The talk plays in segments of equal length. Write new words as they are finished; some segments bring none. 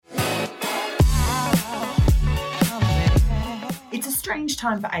strange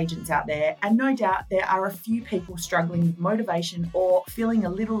time for agents out there, and no doubt there are a few people struggling with motivation or feeling a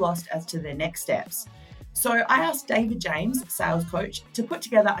little lost as to their next steps. So I asked David James, sales coach, to put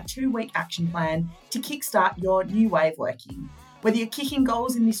together a 2-week action plan to kickstart your new way of working. Whether you're kicking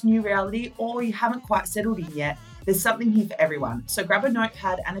goals in this new reality or you haven't quite settled in yet, there's something here for everyone. So grab a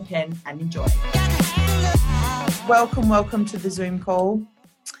notepad and a pen and enjoy. Welcome to the Zoom call.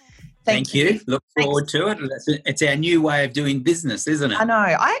 Thank you. Look forward to it. It's our new way of doing business, isn't it? I know.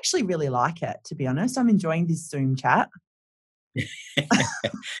 I actually really like it, to be honest. I'm enjoying this Zoom chat.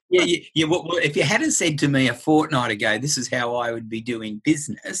 Yeah. Well, if you hadn't said to me a fortnight ago, this is how I would be doing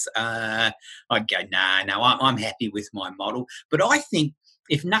business, I'd go, no, I'm happy with my model. But I think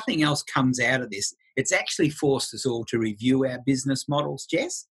if nothing else comes out of this, it's actually forced us all to review our business models,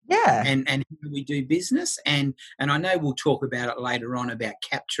 Jess. Yeah. And how we do business. And I know we'll talk about it later on about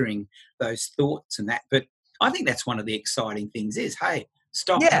capturing those thoughts and that. But I think that's one of the exciting things is, hey,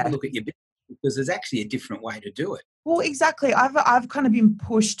 have a look at your business because there's actually a different way to do it. Well, exactly. I've kind of been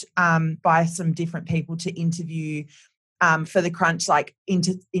pushed by some different people to interview for the crunch, like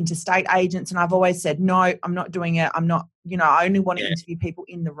interstate agents. And I've always said, no, I'm not doing it. I'm not, I only want to interview people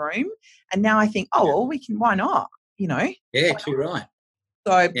in the room. And now I think, well, why not? Yeah, too right.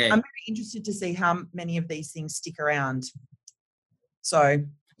 So I'm very interested to see how many of these things stick around. So,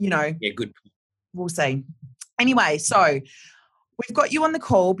 Yeah, good. We'll see. Anyway, so we've got you on the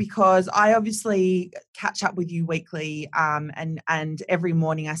call because I obviously catch up with you weekly, and every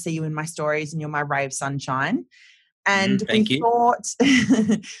morning I see you in my stories and you're my ray of sunshine. And I thought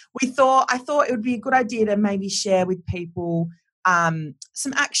it would be a good idea to maybe share with people some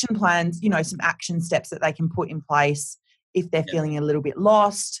action plans, some action steps that they can put in place if they're feeling a little bit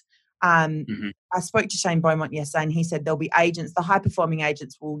lost. I spoke to Shane Beaumont yesterday and he said there'll be agents, the high-performing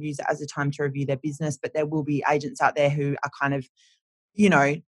agents will use it as a time to review their business, but there will be agents out there who are kind of,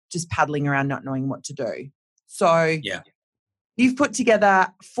 just paddling around not knowing what to do. So you've put together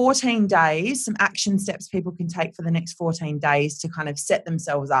 14 days, some action steps people can take for the next 14 days to kind of set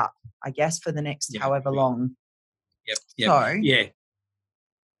themselves up, I guess, for the next however long. Yep.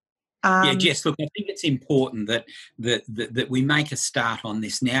 So, Jess, look, I think it's important that we make a start on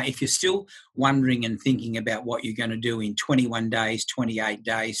this now. If you're still wondering and thinking about what you're going to do in 21 days, 28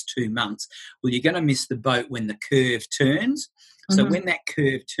 days, 2 months, well, you're going to miss the boat when the curve turns. So when that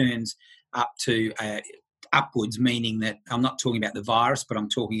curve turns up to upwards, meaning that I'm not talking about the virus, but I'm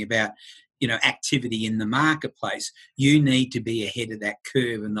talking about, activity in the marketplace, you need to be ahead of that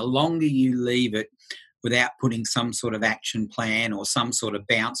curve. And the longer you leave it without putting some sort of action plan or some sort of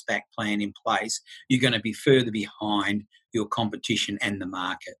bounce back plan in place, you're going to be further behind your competition and the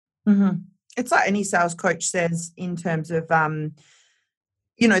market. It's like any sales coach says in terms of, the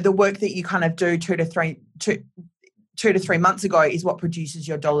work that you kind of do 2 to 3 months ago is what produces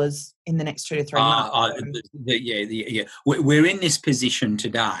your dollars in the next 2 to 3 months. We're in this position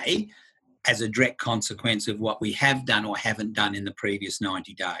today as a direct consequence of what we have done or haven't done in the previous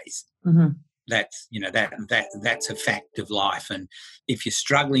 90 days. That's that's a fact of life. And if you're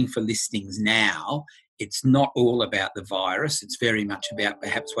struggling for listings now, it's not all about the virus. It's very much about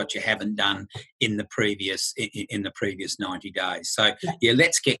perhaps what you haven't done in the previous 90 days. So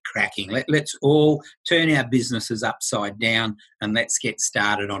let's get cracking. Let's all turn our businesses upside down and let's get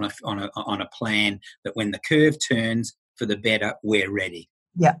started on a plan that when the curve turns for the better, we're ready.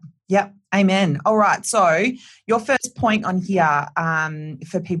 Yep. Amen. All right. So your first point on here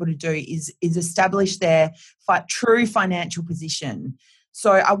for people to do is establish their true financial position.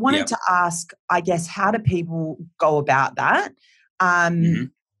 So I wanted to ask, I guess, how do people go about that?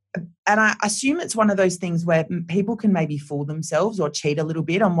 And I assume it's one of those things where people can maybe fool themselves or cheat a little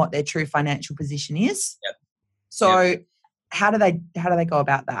bit on what their true financial position is. So how do they go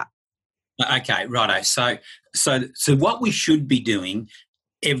about that? Okay, righto. So what we should be doing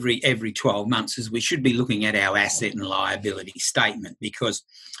every 12 months is we should be looking at our asset and liability statement, because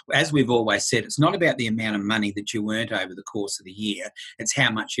as we've always said, it's not about the amount of money that you earned over the course of the year, it's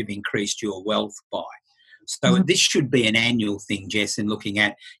how much you've increased your wealth by. So this should be an annual thing, Jess, in looking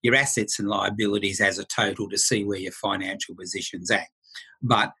at your assets and liabilities as a total to see where your financial position's at.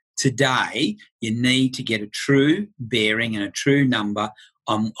 But today you need to get a true bearing and a true number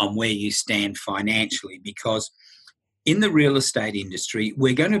on where you stand financially, because in the real estate industry,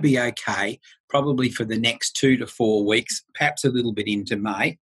 we're going to be okay probably for the next 2 to 4 weeks, perhaps a little bit into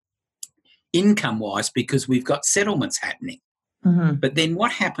May, income-wise, because we've got settlements happening. But then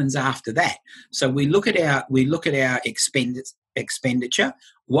what happens after that? So we look at our expenditure.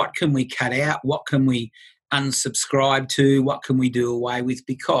 What can we cut out? What can we unsubscribe to? What can we do away with?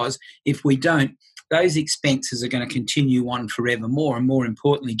 Because if we don't, those expenses are going to continue on forevermore, and more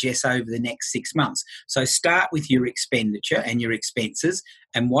importantly, Jess, over the next 6 months. So start with your expenditure and your expenses,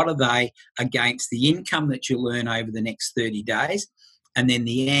 and what are they against the income that you'll earn over the next 30 days, and then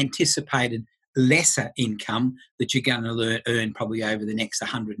the anticipated lesser income that you're going to earn probably over the next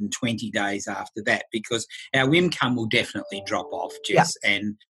 120 days after that, because our income will definitely drop off, Jess. Yeah.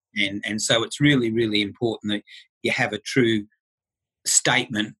 And so it's really, really important that you have a true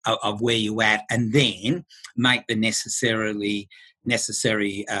statement of where you're at, and then make the necessary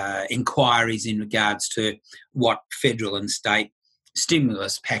inquiries in regards to what federal and state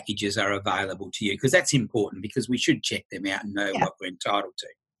stimulus packages are available to you, because that's important, because we should check them out and know what we're entitled to.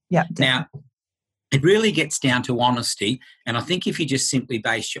 Yeah, now, it really gets down to honesty, and I think if you just simply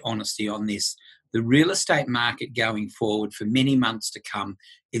base your honesty on this, the real estate market going forward for many months to come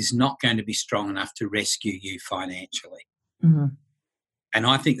is not going to be strong enough to rescue you financially. Mm-hmm. And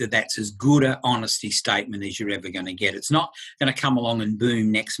I think that that's as good an honesty statement as you're ever going to get. It's not going to come along and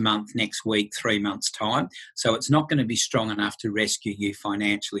boom next month, next week, 3 months' time. So it's not going to be strong enough to rescue you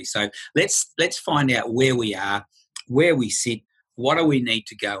financially. So let's find out where we are, where we sit, what do we need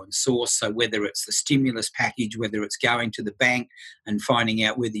to go and source. So whether it's the stimulus package, whether it's going to the bank and finding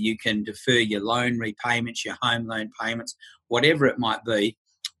out whether you can defer your loan repayments, your home loan payments, whatever it might be,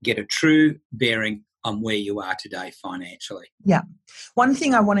 get a true bearing on where you are today financially. Yeah. One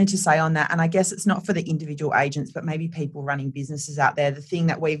thing I wanted to say on that, and I guess it's not for the individual agents, but maybe people running businesses out there, the thing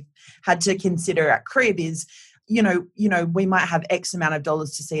that we've had to consider at Crib is, you know, we might have X amount of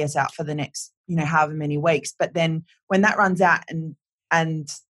dollars to see us out for the next, however many weeks. But then when that runs out and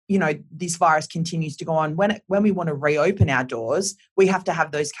this virus continues to go on, when we want to reopen our doors, we have to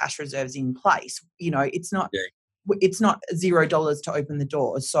have those cash reserves in place. It's not... Yeah. It's not $0 to open the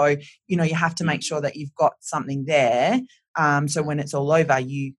doors. So, you have to make sure that you've got something there. So when it's all over,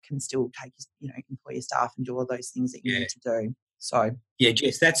 you can still take, employ your staff and do all those things that you need to do. So, yeah,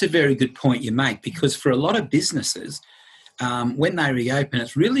 Jess, that's a very good point you make, because for a lot of businesses, when they reopen,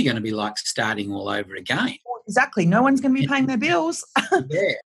 it's really going to be like starting all over again. Exactly. No one's going to be paying their bills.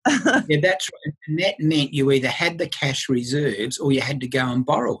 Yeah. Yeah, that's right. And that meant you either had the cash reserves or you had to go and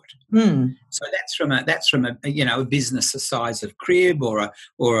borrow it. Mm. So that's from a business the size of Crib or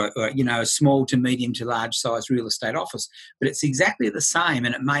a small to medium to large size real estate office. But it's exactly the same,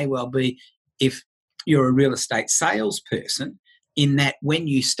 and it may well be if you're a real estate salesperson, in that when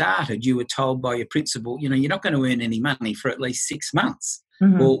you started, you were told by your principal, you're not going to earn any money for at least 6 months.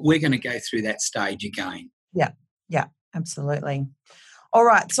 Mm-hmm. Well, we're going to go through that stage again. Yeah, absolutely. All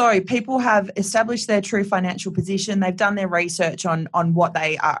right, so people have established their true financial position. They've done their research on what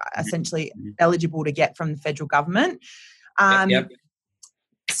they are essentially eligible to get from the federal government.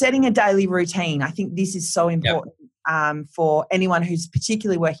 Setting a daily routine. I think this is so important for anyone who's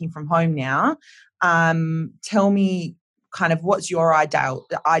particularly working from home now. Tell me kind of what's your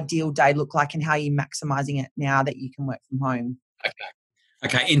ideal day look like, and how you're maximising it now that you can work from home.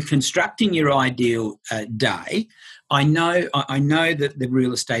 Okay. In constructing your ideal day, I know that the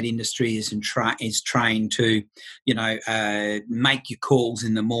real estate industry is trained to, make your calls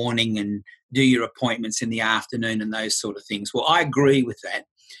in the morning and do your appointments in the afternoon and those sort of things. Well, I agree with that,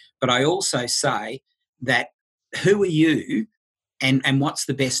 but I also say that who are you, and what's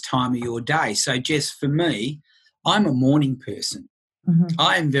the best time of your day? So, Jess, for me, I'm a morning person. Mm-hmm.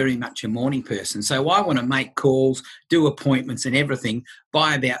 I am very much a morning person. So I want to make calls, do appointments and everything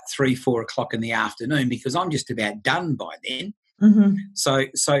by about 3-4 o'clock in the afternoon, because I'm just about done by then. Mm-hmm. So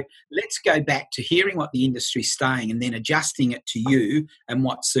let's go back to hearing what the industry's saying and then adjusting it to you and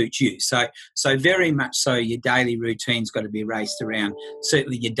what suits you. So very much so your daily routine's got to be raced around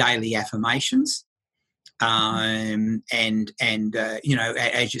certainly your daily affirmations. As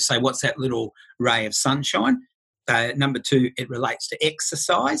you say, what's that little ray of sunshine? Number 2, it relates to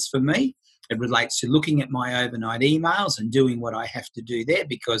exercise for me. It relates to looking at my overnight emails and doing what I have to do there,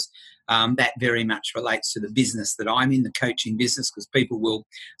 because that very much relates to the business that I'm in, the coaching business, because people will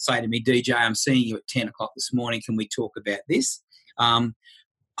say to me, DJ, I'm seeing you at 10 o'clock this morning. Can we talk about this? The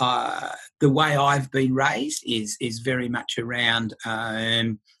way I've been raised is very much around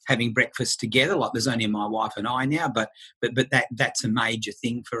having breakfast together. Like, there's only my wife and I now, but that's a major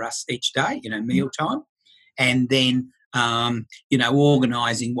thing for us each day, mealtime. And then,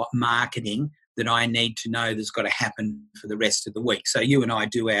 organising what marketing that I need to know that's got to happen for the rest of the week. So you and I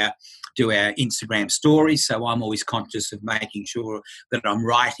do our Instagram stories. So I'm always conscious of making sure that I'm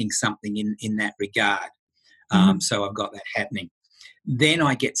writing something in that regard. So I've got that happening. Then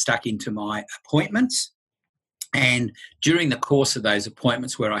I get stuck into my appointments. And during the course of those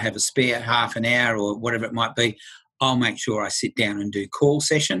appointments, where I have a spare half an hour or whatever it might be, I'll make sure I sit down and do call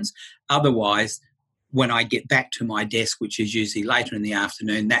sessions. Otherwise, when I get back to my desk, which is usually later in the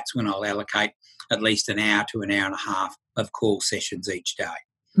afternoon, that's when I'll allocate at least an hour to an hour and a half of call sessions each day.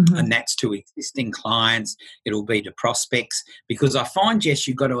 Mm-hmm. And that's to existing clients. It'll be to prospects, because I find, Jess,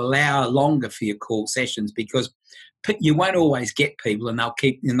 you've got to allow longer for your call sessions, because you won't always get people, and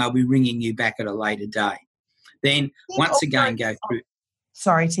they'll be ringing you back at a later day. Then once again, go through.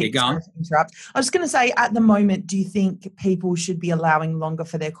 Sorry to interrupt. I was going to say, at the moment, do you think people should be allowing longer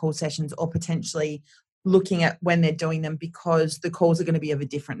for their call sessions, or potentially looking at when they're doing them, because the calls are going to be of a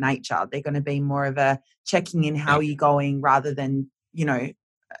different nature? They're going to be more of a checking in, how are you going, rather than,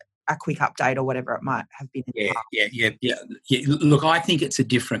 a quick update or whatever it might have been. Yeah. Look, I think it's a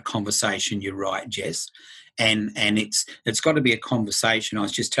different conversation. You're right, Jess. And it's got to be a conversation. I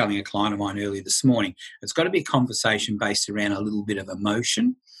was just telling a client of mine earlier this morning, it's got to be a conversation based around a little bit of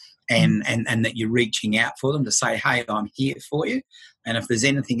emotion, and that you're reaching out for them to say, hey, I'm here for you. And if there's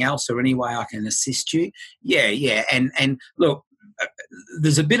anything else or any way I can assist you, yeah. And look,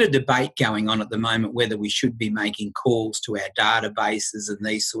 there's a bit of debate going on at the moment whether we should be making calls to our databases and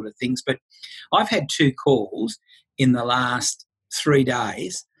these sort of things. But I've had 2 calls in the last 3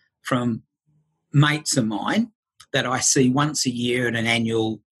 days from mates of mine that I see once a year at an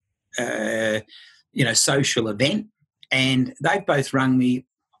annual, social event, and they've both rung me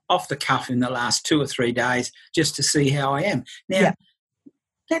off the cuff in the last 2 or 3 days just to see how I am. Now,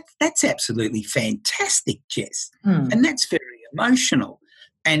 that's absolutely fantastic, Jess, and that's very emotional.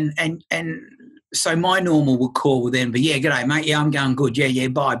 And so my normal would call would then be, yeah, g'day, mate, yeah, I'm going good, yeah,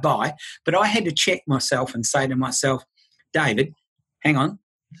 bye. But I had to check myself and say to myself, David, hang on,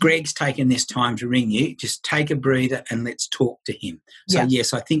 Greg's taken this time to ring you. Just take a breather and let's talk to him. So,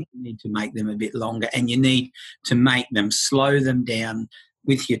 yes, I think you need to make them a bit longer, and you need to make them, slow them down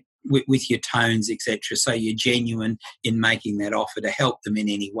with your tones, etc. So you're genuine in making that offer to help them in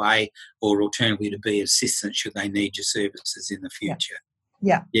any way, or alternatively to be assistant should they need your services in the future.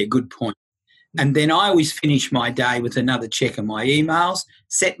 Yeah, good point. And then I always finish my day with another check of my emails,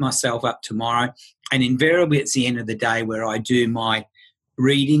 set myself up tomorrow, and invariably it's the end of the day where I do my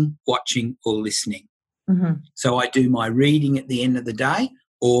reading, watching, or listening. Mm-hmm. So I do my reading at the end of the day,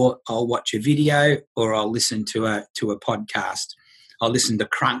 or I'll watch a video, or I'll listen to a podcast. I'll listen to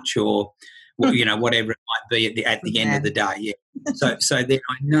Crunch or whatever it might be at the end of the day. Yeah. So then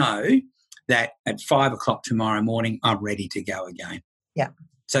I know that at 5 o'clock tomorrow morning I'm ready to go again. Yeah.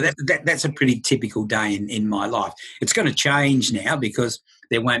 So that's a pretty typical day in my life. It's going to change now because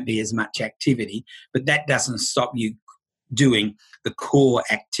there won't be as much activity, but that doesn't stop you doing the core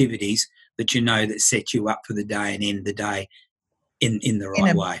activities that that set you up for the day and end the day in the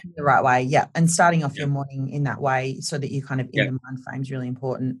right way. In the right way, yeah. And starting off your morning in that way so that you're kind of in the mind frame is really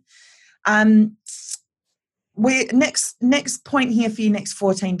important. We next point here for your next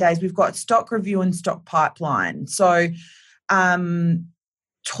 14 days, we've got stock review and stock pipeline. So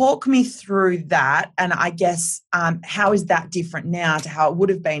talk me through that, and I guess how is that different now to how it would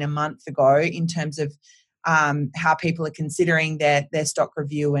have been a month ago in terms of how people are considering their stock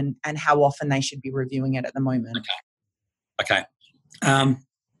review and how often they should be reviewing it at the moment? Okay.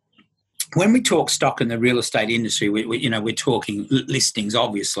 When we talk stock in the real estate industry, we're talking listings,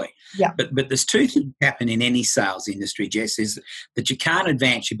 obviously. Yeah. But there's 2 things happen in any sales industry, Jess, is that you can't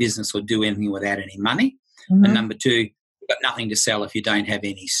advance your business or do anything without any money. Mm-hmm. And number 2, you've got nothing to sell if you don't have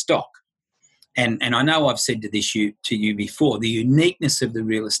any stock. And I know I've said to you before, the uniqueness of the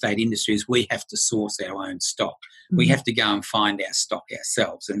real estate industry is we have to source our own stock. Mm-hmm. We have to go and find our stock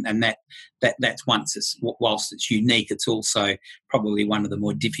ourselves, and that's whilst it's unique, it's also probably one of the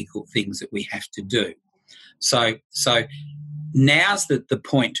more difficult things that we have to do. So now's the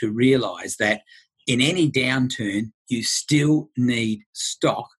point to realise that in any downturn, you still need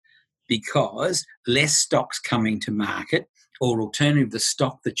stock, because less stock's coming to market, or alternative, the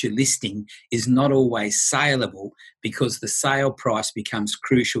stock that you're listing is not always saleable because the sale price becomes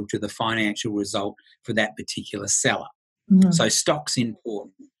crucial to the financial result for that particular seller. Mm-hmm. So stock's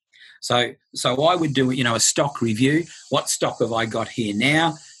important. So I would do a stock review. What stock have I got here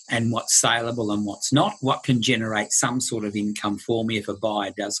now, and what's saleable and what's not? What can generate some sort of income for me if a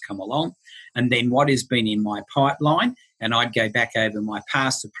buyer does come along? And then what has been in my pipeline? And I'd go back over my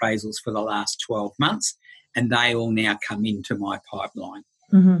past appraisals for the last 12 months, and they all now come into my pipeline.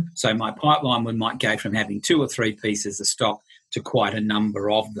 Mm-hmm. So my pipeline might go from having 2 or 3 pieces of stock to quite a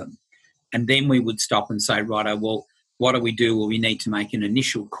number of them. And then we would stop and say, righto, well, what do we do? Well, we need to make an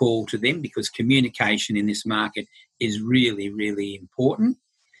initial call to them, because communication in this market is really, really important,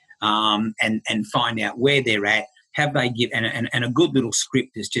 and find out where they're at. Have they and a good little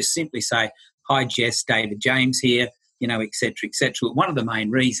script is just simply say, hi, Jess, David James here. et cetera, et cetera. One of the main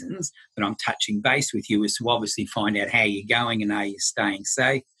reasons that I'm touching base with you is to obviously find out how you're going and are you staying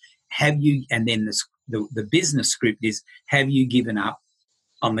safe. And then the business script is, have you given up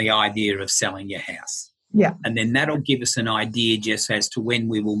on the idea of selling your house? Yeah. And then that'll give us an idea just as to when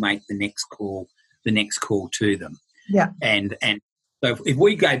we will make the next call to them. Yeah. And so if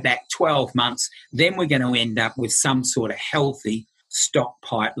we go back 12 months, then we're going to end up with some sort of healthy stock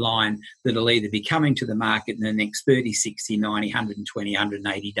pipeline that'll either be coming to the market in the next 30, 60, 90, 120,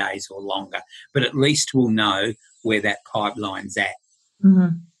 180 days or longer. But at least we'll know where that pipeline's at.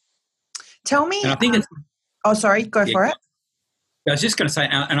 Mm-hmm. Tell me. And I think sorry, go for it. I was just going to say,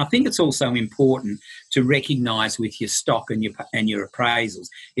 and I think it's also important to recognise with your stock and your appraisals.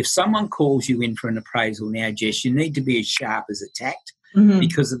 If someone calls you in for an appraisal now, Jess, you need to be as sharp as a tact,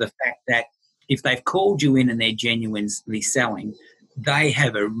 because of the fact that if they've called you in and they're genuinely selling, they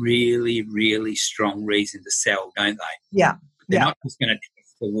have a really, really strong reason to sell, don't they? Yeah. They're not just going to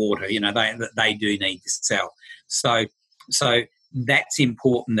test the water. They do need to sell. So that's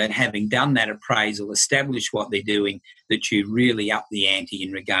important, that having done that appraisal, establish what they're doing, that you really up the ante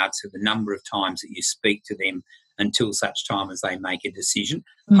in regards to the number of times that you speak to them until such time as they make a decision,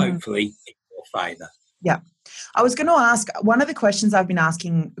 hopefully in your favour. Yeah. I was going to ask, one of the questions I've been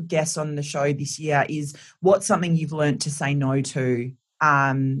asking guests on the show this year is, what's something you've learned to say no to,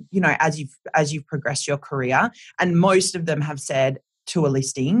 as you've progressed your career? And most of them have said to a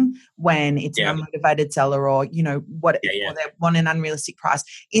listing when it's an unmotivated seller, or, or they want an unrealistic price.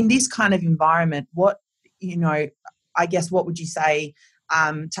 In this kind of environment, what would you say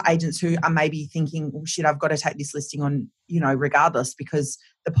to agents who are maybe thinking, well, shit, I've got to take this listing on, regardless, because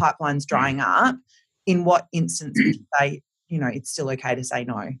the pipeline's drying up? In what instance would you say, it's still okay to say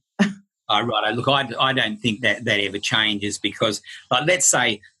no? Oh, right. Look, I don't think that ever changes, because, like, let's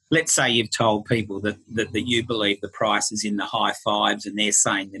say you've told people that you believe the price is in the high fives and they're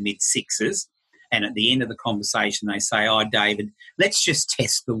saying the mid sixes, and at the end of the conversation they say, "Oh, David, let's just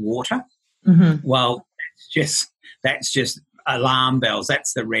test the water." Mm-hmm. Well, that's just alarm bells.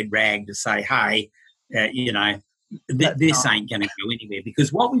 That's the red rag to say, hey, this ain't going to go anywhere.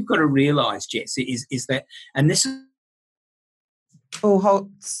 Because what we've got to realise, Jess, is that, and this is... Oh,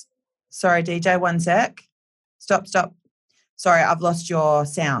 sorry, DJ, one sec. Stop. Sorry, I've lost your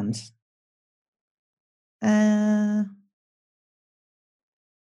sound. No,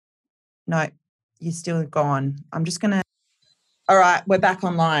 you're still gone. I'm just going to... All right, we're back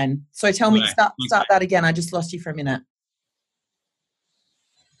online. So tell me, start that again. I just lost you for a minute.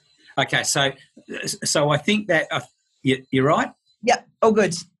 Okay, so I think that you're right? Yeah, all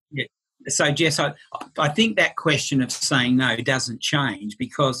good. Yeah. So, Jess, I think that question of saying no doesn't change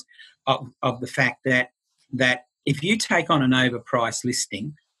because of the fact that if you take on an overpriced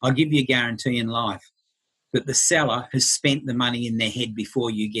listing, I'll give you a guarantee in life that the seller has spent the money in their head before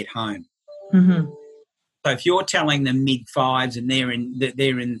you get home. Mm-hmm. So if you're telling them mid fives and they're in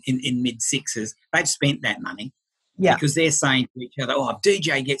mid sixes, they've spent that money. Yeah. Because they're saying to each other, "Oh, if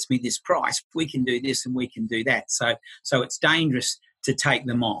DJ gets me this price, we can do this and we can do that." So it's dangerous to take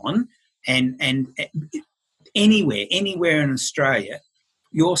them on. And anywhere in Australia,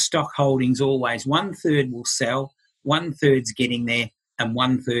 your stock holdings always 1/3 will sell, 1/3's getting there, and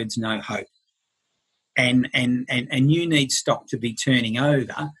 1/3's no hope. And you need stock to be turning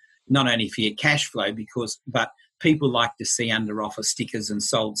over, not only for your cash flow, but people like to see under offer stickers and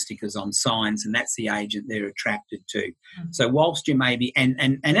sold stickers on signs, and that's the agent they're attracted to. Mm-hmm. So whilst you may be, and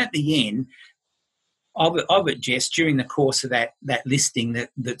at the end of it, Jess, during the course of that listing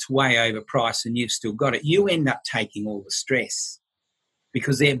that's way overpriced and you've still got it, you end up taking all the stress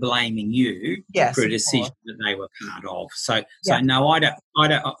because they're blaming you for a decision that they were part of. So no, I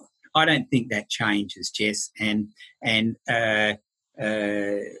don't think that changes, Jess, and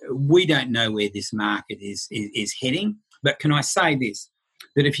we don't know where this market is heading. But can I say this,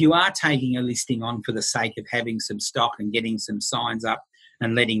 that if you are taking a listing on for the sake of having some stock and getting some signs up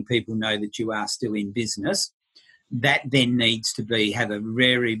and letting people know that you are still in business, that then needs to have a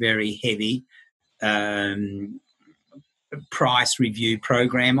very, very heavy price review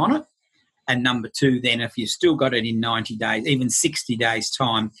program on it. And number two, then if you've still got it in 90 days, even 60 days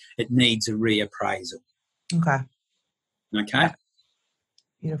time, it needs a reappraisal. Okay.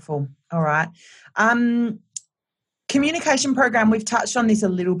 Beautiful. All right. Communication program, we've touched on this a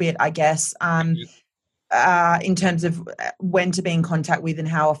little bit, I guess, in terms of when to be in contact with and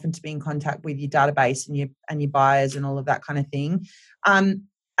how often to be in contact with your database and your buyers and all of that kind of thing.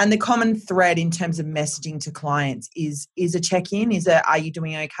 And the common thread in terms of messaging to clients is a check-in. Are you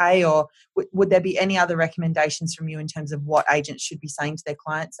doing okay? Or would there be any other recommendations from you in terms of what agents should be saying to their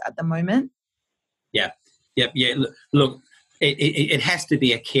clients at the moment? Yeah. Yep. Yeah. Look, it has to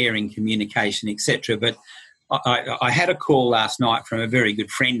be a caring communication, etc. But I had a call last night from a very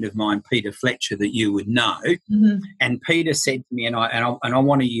good friend of mine, Peter Fletcher, that you would know, and Peter said to me, and I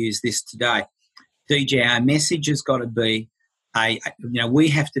want to use this today, DJ, our message has got to be we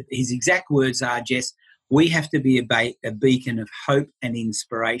have to. His exact words are, Jess, we have to be a beacon of hope and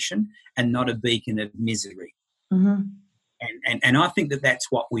inspiration, and not a beacon of misery. Mm-hmm. And I think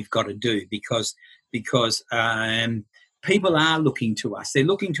that's what we've got to do because people are looking to us. They're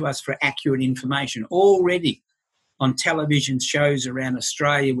looking to us for accurate information already. On television shows around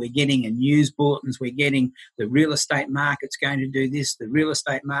Australia, we're getting news bulletins, we're getting the real estate market's going to do this, the real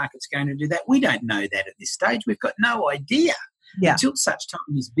estate market's going to do that. We don't know that at this stage. We've got no idea until such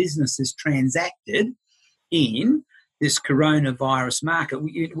time as business is transacted in this coronavirus market.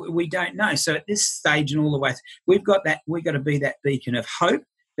 We don't know. So at this stage and all the way, we've got to be that beacon of hope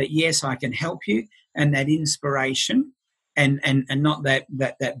that, yes, I can help you, and that inspiration, and not that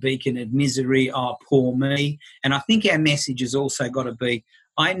beacon of misery, oh, poor me. And I think our message has also got to be,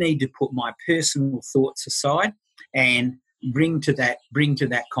 I need to put my personal thoughts aside and bring to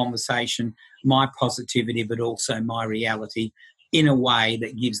that conversation my positivity, but also my reality, in a way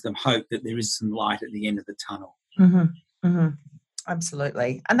that gives them hope that there is some light at the end of the tunnel. Mm-hmm. Mm-hmm.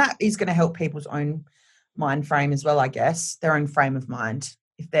 Absolutely. And that is going to help people's own mind frame as well, I guess, their own frame of mind,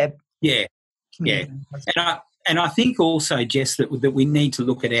 if they're communicating. And I think also, Jess, that we need to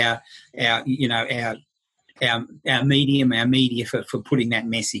look at our media for putting that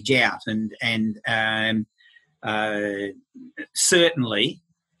message out, and certainly.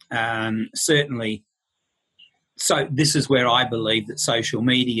 So this is where I believe that social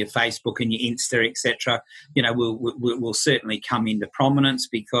media, Facebook and your Insta, etc., will certainly come into prominence,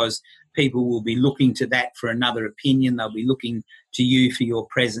 because people will be looking to that for another opinion. They'll be looking to you for your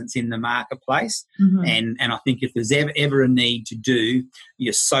presence in the marketplace. Mm-hmm. And I think if there's ever a need to do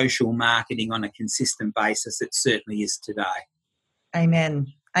your social marketing on a consistent basis, it certainly is today. Amen.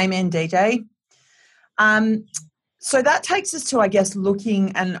 Amen, DJ. So that takes us to, I guess,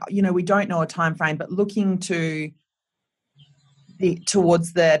 looking, and we don't know a time frame, but looking towards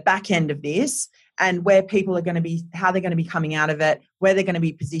the back end of this, and where people are going to be, how they're going to be coming out of it, where they're going to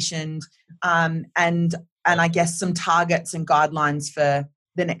be positioned, and I guess some targets and guidelines for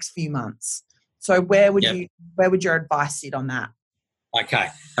the next few months. So where would your advice sit on that? Okay.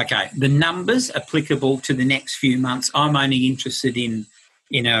 The numbers applicable to the next few months, I'm only interested in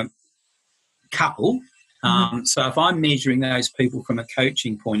a couple. So if I'm measuring those people from a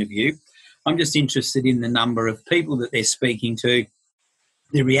coaching point of view, I'm just interested in the number of people that they're speaking to,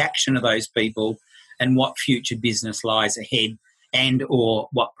 the reaction of those people, and what future business lies ahead, and or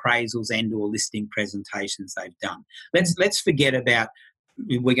what appraisals and or listing presentations they've done. Let's forget about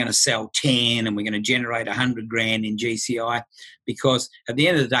we're going to sell 10 and we're going to generate 100 grand in GCI, because at the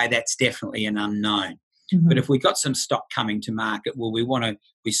end of the day, that's definitely an unknown. Mm-hmm. But if we've got some stock coming to market, well,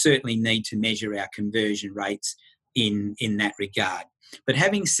 we certainly need to measure our conversion rates in that regard. But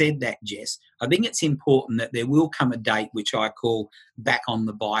having said that, Jess, I think it's important that there will come a date which I call back on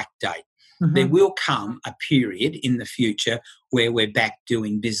the bike date. Mm-hmm. There will come a period in the future where we're back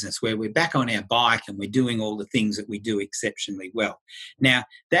doing business, where we're back on our bike and we're doing all the things that we do exceptionally well. Now,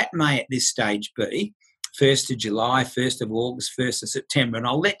 that may at this stage be 1st of July, 1st of August, 1st of September, and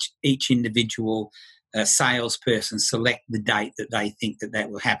I'll let each individual salesperson select the date that they think that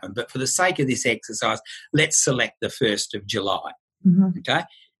will happen. But for the sake of this exercise, let's select the 1st of July. Mm-hmm. Okay.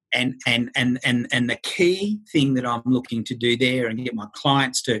 And the key thing that I'm looking to do there and get my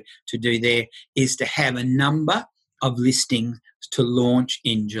clients to do there is to have a number of listings to launch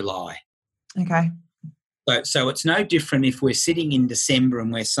in July. Okay. So it's no different if we're sitting in December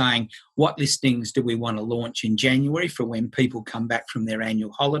and we're saying, what listings do we want to launch in January for when people come back from their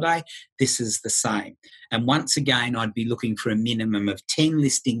annual holiday? This is the same. And once again, I'd be looking for a minimum of 10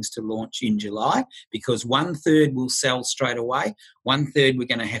 listings to launch in July, because 1/3 will sell straight away, 1/3 we're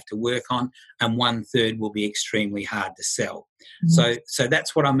going to have to work on, and 1/3 will be extremely hard to sell. Mm-hmm. So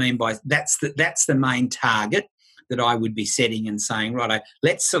that's what I mean by that's the main target that I would be setting and saying, right,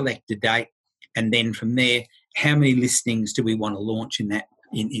 let's select a date. And then from there, how many listings do we want to launch in that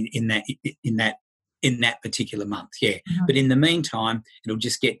particular month? Yeah. Mm-hmm. But in the meantime, it'll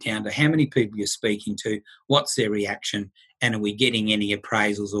just get down to how many people you're speaking to, what's their reaction, and are we getting any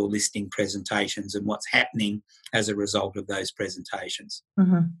appraisals or listing presentations, and what's happening as a result of those presentations.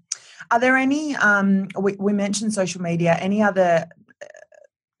 Mm-hmm. Are there any, we mentioned social media, any other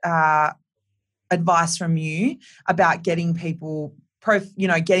advice from you about getting people,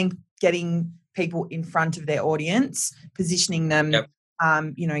 getting people in front of their audience, positioning them,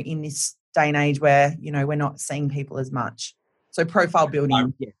 in this day and age where, you know, we're not seeing people as much. So profile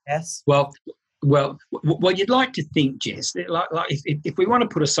building, Yeah. yes. Well, you'd like to think, Jess, that like if we want to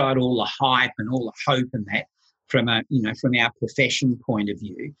put aside all the hype and all the hope and that from from our profession point of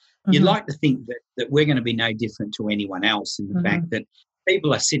view, you'd like to think that we're going to be no different to anyone else in the fact that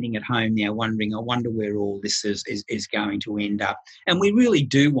people are sitting at home now wondering, I wonder where all this is going to end up. And we really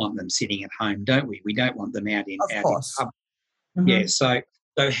do want them sitting at home, don't we? We don't want them out in public. Yeah. So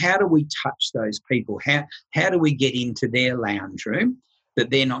how do we touch those people? How do we get into their lounge room that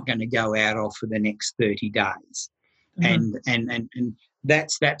they're not going to go out of for the next 30 days? And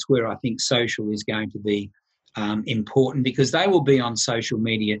that's where I think social is going to be important, because they will be on social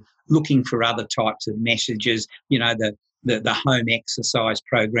media looking for other types of messages, you know, the home exercise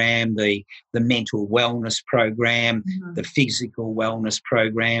program, the mental wellness program, the physical wellness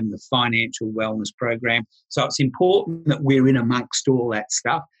program, the financial wellness program. So it's important that we're in amongst all that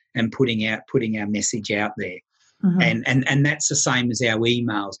stuff and putting our message out there. And that's the same as our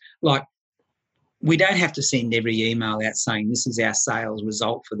emails. Like, we don't have to send every email out saying this is our sales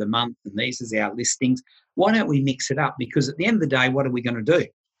result for the month and these is our listings. Why don't we mix it up? Because at the end of the day, what are we going to do?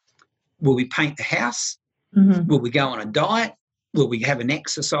 Will we paint the house? Will we go on a diet? Will we have an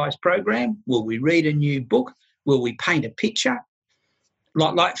exercise program? Will we read a new book? Will we paint a picture?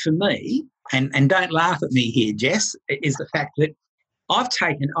 Like for me, and don't laugh at me here, Jess, is the fact that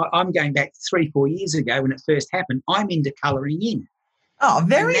I'm going back 3-4 years ago when it first happened, I'm into colouring in. Oh,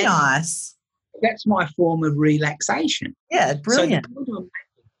 very nice. That's my form of relaxation. Yeah, brilliant. So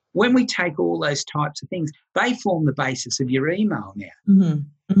when we take all those types of things, they form the basis of your email now.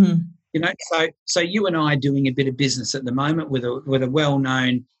 You know, so you and I are doing a bit of business at the moment with a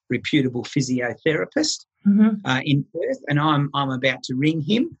well-known, reputable physiotherapist in Perth, and I'm about to ring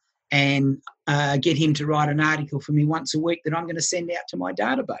him and get him to write an article for me once a week that I'm going to send out to my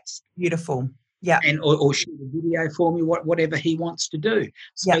database. Beautiful. Yeah. And or shoot a video for me, whatever he wants to do.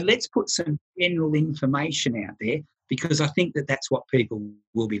 So let's put some general information out there, because I think that's what people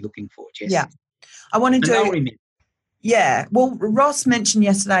will be looking for, Jess. Yeah. I want to do. Yeah. Well, Ross mentioned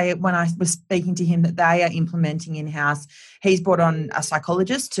yesterday when I was speaking to him that they are implementing in-house. He's brought on a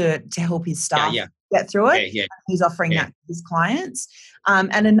psychologist to help his staff get through it. Yeah. He's offering that to his clients.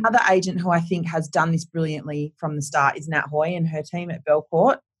 And another agent who I think has done this brilliantly from the start is Nat Hoy and her team at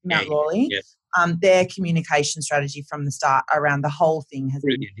Belcourt, Mount Lawley. Yeah. Their communication strategy from the start around the whole thing has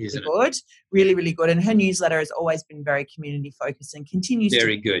been really good, really, really good. And her newsletter has always been very community focused and continues to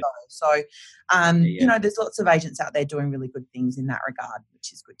be good. So, you know, there's lots of agents out there doing really good things in that regard,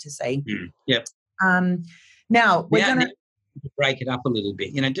 which is good to see. Yep. Now we're going to break it up a little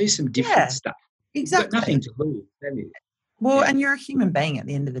bit. You know, do some different stuff. Exactly. You've got nothing to lose, have you? Well, and you're a human being at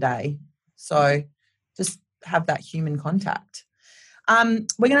the end of the day, so just have that human contact.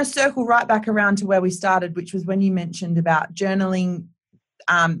 We're going to circle right back around to where we started, which was when you mentioned about journaling,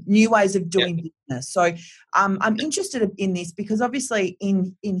 new ways of doing business. So I'm interested in this because obviously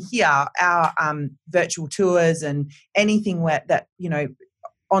in here, our virtual tours and anything where that, you know,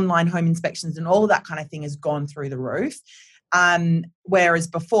 online home inspections and all of that kind of thing has gone through the roof. Whereas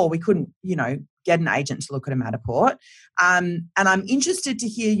before we couldn't, you know, get an agent to look at a Matterport. And I'm interested to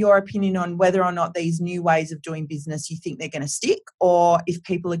hear your opinion on whether or not these new ways of doing business you think they're going to stick, or if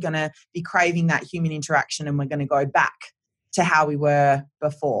people are going to be craving that human interaction and we're going to go back to how we were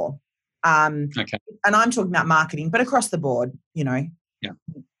before. Okay. And I'm talking about marketing, but across the board, you know. Yeah.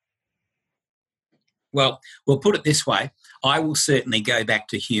 Well, we'll put it this way. I will certainly go back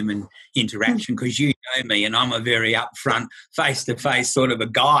to human interaction because you know me and I'm a very upfront, face-to-face sort of a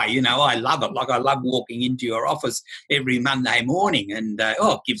guy. You know, I love it. Like I love walking into your office every Monday morning and,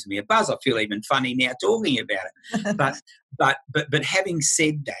 it gives me a buzz. I feel even funny now talking about it. But having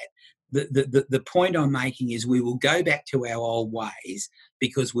said that, the point I'm making is we will go back to our old ways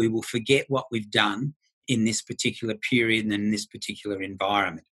because we will forget what we've done in this particular period and in this particular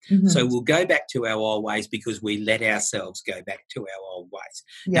environment. So we'll go back to our old ways because we let ourselves go back to our old ways.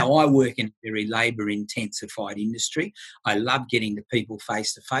 Now, I work in a very labour-intensified industry. I love getting to people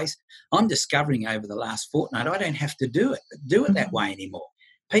face-to-face. I'm discovering over the last fortnight I don't have to do it that way anymore.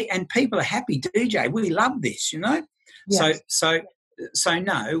 And people are happy. DJ, we love this, you know. Yes. So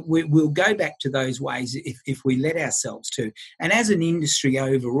no, we'll go back to those ways if we let ourselves to. And as an industry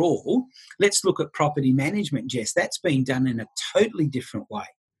overall, let's look at property management, Jess. That's been done in a totally different way.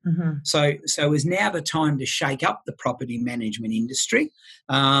 So is now the time to shake up the property management industry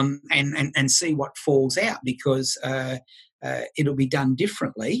and see what falls out because it'll be done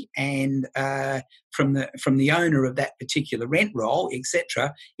differently, and from the owner of that particular rent roll,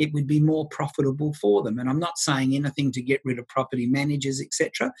 etc., it would be more profitable for them. And I'm not saying anything to get rid of property managers,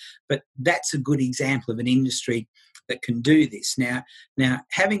 etc., but that's a good example of an industry that can do this. Now,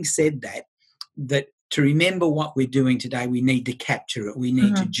 having said that to remember what we're doing today, we need to capture it. We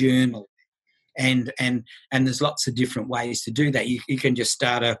need to journal, and there's lots of different ways to do that. You can just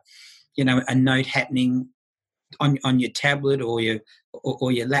start a note happening on your tablet or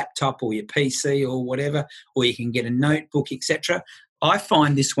your laptop or your PC or whatever, or you can get a notebook, etc. I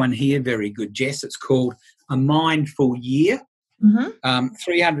find this one here very good, Jess. It's called A Mindful Year,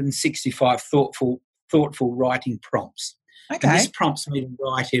 365 thoughtful writing prompts. Okay. And this prompts me to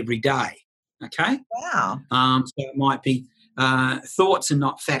write every day. Okay? Wow. So it might be thoughts and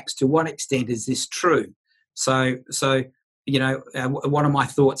not facts. To what extent is this true? So what are my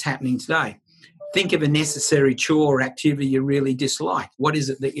thoughts happening today? Think of a necessary chore or activity you really dislike. What is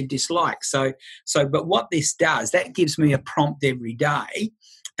it that you dislike? But what this does, that gives me a prompt every day,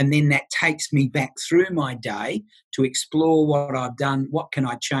 and then that takes me back through my day to explore what I've done, what can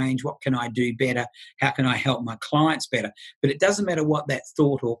I change, what can I do better, how can I help my clients better. But it doesn't matter what that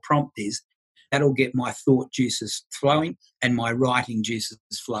thought or prompt is, that'll get my thought juices flowing and my writing juices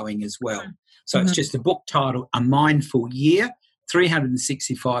flowing as well. So it's just a book titled A Mindful Year,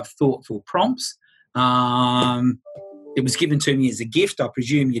 365 thoughtful prompts. It was given to me as a gift. I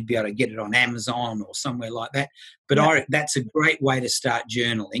presume you'd be able to get it on Amazon or somewhere like that. But that's a great way to start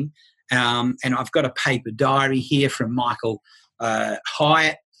journaling. And I've got a paper diary here from Michael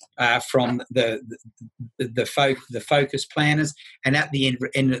Hyatt from the focus planners. And at the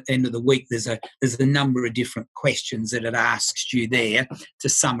end of the week, there's a number of different questions that it asks you there to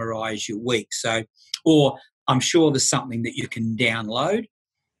summarise your week. So, or I'm sure there's something that you can download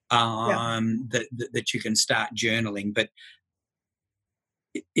that you can start journaling. But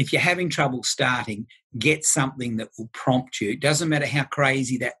if you're having trouble starting, get something that will prompt you. It doesn't matter how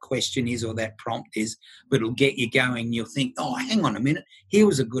crazy that question is or that prompt is, but it'll get you going. You'll think, oh, hang on a minute, here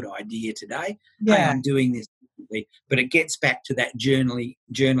was a good idea today. Yeah. Hey, I'm doing this. But it gets back to that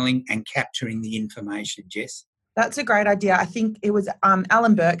journaling and capturing the information, Jess. That's a great idea. I think it was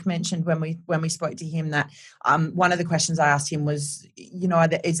Alan Burke mentioned when we spoke to him that one of the questions I asked him was,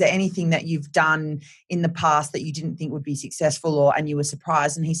 is there anything that you've done in the past that you didn't think would be successful and you were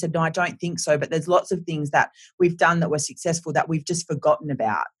surprised? And he said, no, I don't think so. But there's lots of things that we've done that were successful that we've just forgotten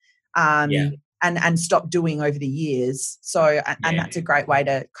about and stopped doing over the years. So, and that's a great way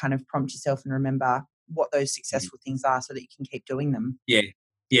to kind of prompt yourself and remember what those successful things are so that you can keep doing them. Yeah,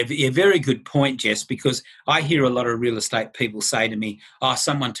 very good point, Jess, because I hear a lot of real estate people say to me,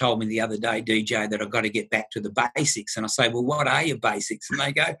 someone told me the other day, DJ, that I've got to get back to the basics. And I say, well, what are your basics? And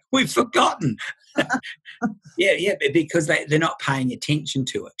they go, we've forgotten. Yeah, because they're not paying attention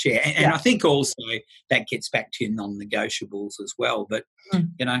to it. Yeah, and I think also that gets back to your non-negotiables as well. But,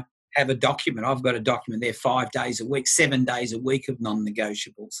 have a document. I've got a document there 5 days a week, 7 days a week of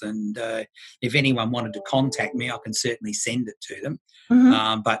non-negotiables. And if anyone wanted to contact me, I can certainly send it to them.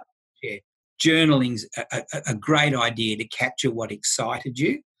 But journaling's a great idea to capture what excited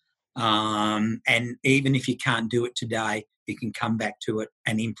you. And even if you can't do it today, you can come back to it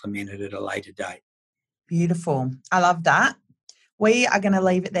and implement it at a later date. Beautiful. I love that. We are going to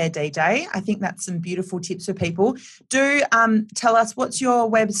leave it there, DJ. I think that's some beautiful tips for people. Do tell us, what's your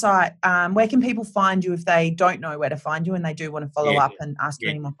website? Where can people find you if they don't know where to find you and they do want to follow up and ask you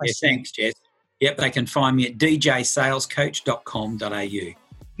any more questions? Thanks, Jess. Yep, they can find me at djsalescoach.com.au.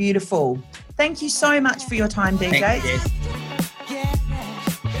 Beautiful. Thank you so much for your time, DJ. Thanks, Jess.